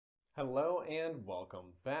Hello and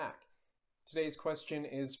welcome back. Today's question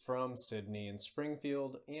is from Sydney in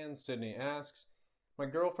Springfield, and Sydney asks, my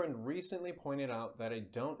girlfriend recently pointed out that I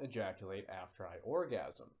don't ejaculate after I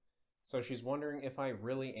orgasm. So she's wondering if I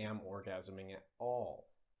really am orgasming at all.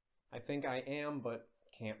 I think I am, but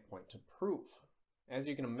can't point to proof. As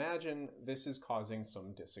you can imagine, this is causing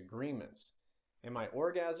some disagreements. Am I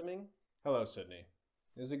orgasming? Hello, Sydney.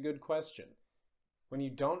 This is a good question. When you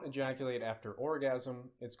don't ejaculate after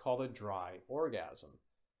orgasm, it's called a dry orgasm.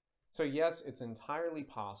 So yes, it's entirely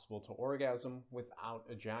possible to orgasm without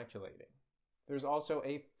ejaculating. There's also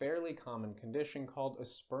a fairly common condition called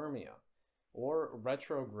aspermia, or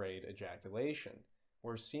retrograde ejaculation,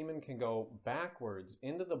 where semen can go backwards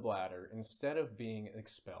into the bladder instead of being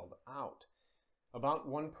expelled out. About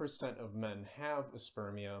 1% of men have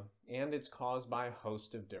aspermia, and it's caused by a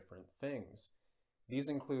host of different things. These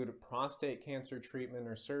include prostate cancer treatment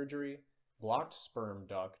or surgery, blocked sperm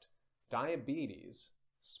duct, diabetes,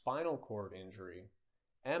 spinal cord injury,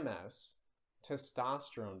 MS,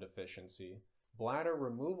 testosterone deficiency, bladder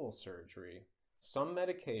removal surgery, some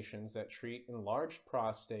medications that treat enlarged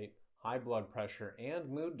prostate, high blood pressure, and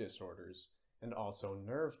mood disorders, and also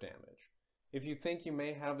nerve damage. If you think you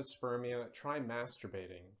may have aspermia, try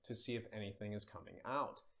masturbating to see if anything is coming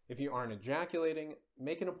out. If you aren't ejaculating,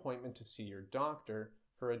 make an appointment to see your doctor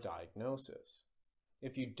for a diagnosis.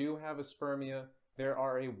 If you do have aspermia, there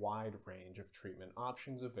are a wide range of treatment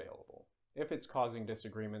options available. If it's causing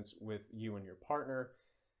disagreements with you and your partner,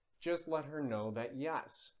 just let her know that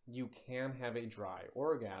yes, you can have a dry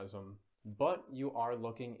orgasm, but you are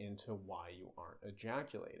looking into why you aren't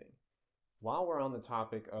ejaculating. While we're on the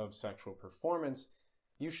topic of sexual performance,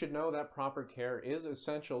 you should know that proper care is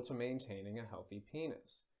essential to maintaining a healthy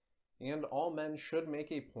penis. And all men should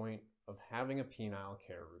make a point of having a penile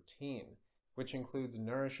care routine, which includes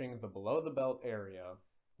nourishing the below-the-belt area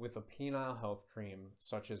with a penile health cream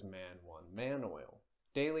such as Man One Man Oil.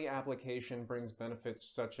 Daily application brings benefits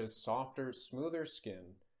such as softer, smoother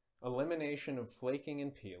skin, elimination of flaking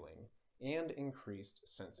and peeling, and increased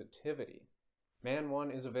sensitivity. Man One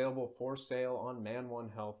is available for sale on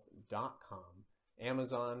ManOneHealth.com,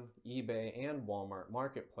 Amazon, eBay, and Walmart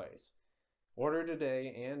Marketplace. Order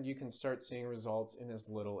today and you can start seeing results in as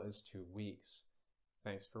little as 2 weeks.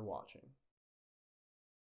 Thanks for watching.